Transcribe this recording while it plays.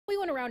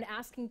went around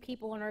asking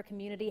people in our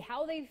community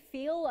how they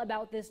feel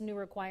about this new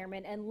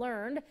requirement and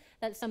learned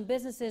that some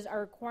businesses are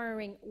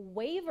requiring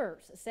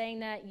waivers, saying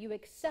that you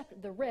accept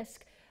the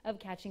risk of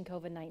catching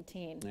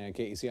COVID-19. And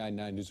KECI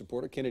 9 News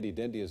reporter Kennedy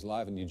Dendy is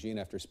live in Eugene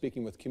after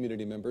speaking with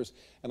community members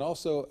and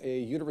also a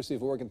University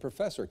of Oregon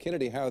professor.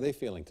 Kennedy, how are they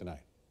feeling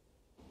tonight?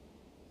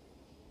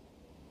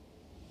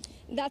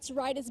 That's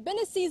right. It's been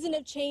a season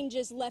of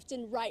changes left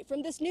and right,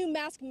 from this new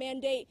mask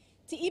mandate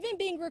to even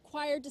being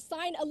required to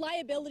sign a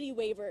liability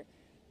waiver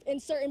in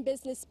certain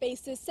business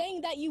spaces, saying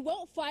that you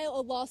won't file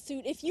a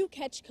lawsuit if you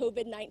catch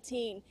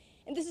COVID-19.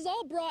 And this has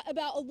all brought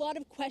about a lot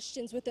of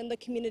questions within the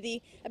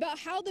community about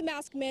how the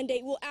mask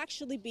mandate will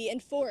actually be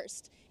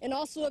enforced, and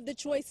also of the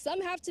choice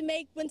some have to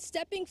make when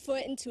stepping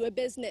foot into a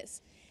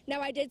business. Now,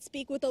 I did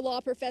speak with a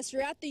law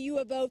professor at the U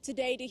of O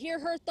today to hear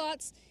her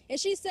thoughts, and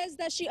she says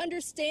that she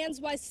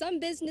understands why some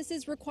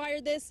businesses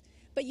require this,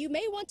 but you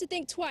may want to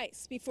think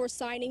twice before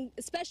signing,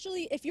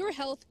 especially if your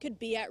health could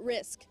be at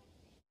risk.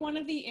 One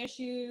of the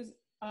issues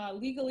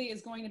legally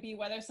is going to be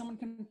whether someone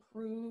can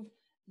prove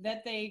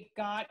that they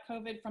got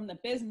COVID from the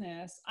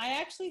business. I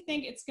actually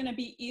think it's going to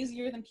be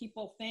easier than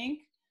people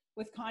think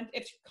with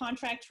if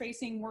contract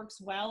tracing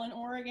works well in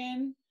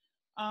Oregon.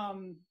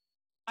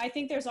 I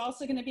think there's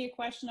also going to be a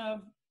question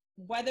of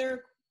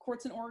whether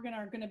courts in Oregon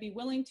are going to be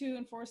willing to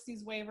enforce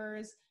these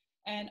waivers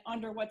and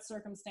under what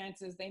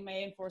circumstances. They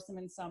may enforce them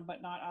in some,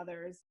 but not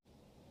others.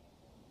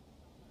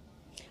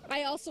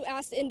 I also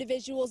asked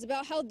individuals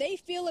about how they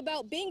feel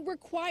about being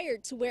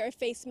required to wear a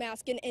face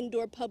mask in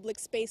indoor public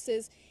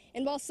spaces.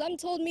 And while some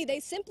told me they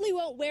simply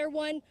won't wear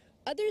one,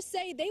 others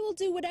say they will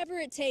do whatever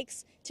it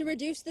takes to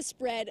reduce the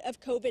spread of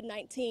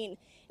COVID-19.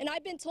 And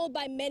I've been told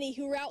by many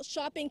who were out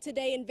shopping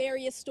today in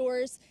various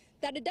stores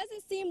that it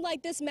doesn't seem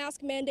like this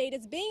mask mandate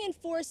is being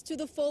enforced to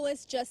the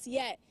fullest just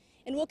yet.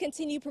 And we'll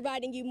continue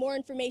providing you more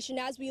information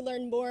as we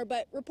learn more.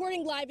 But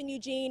reporting live in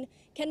Eugene,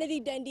 Kennedy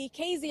Dendy,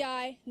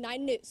 KZI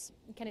 9 News.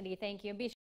 Kennedy, thank you.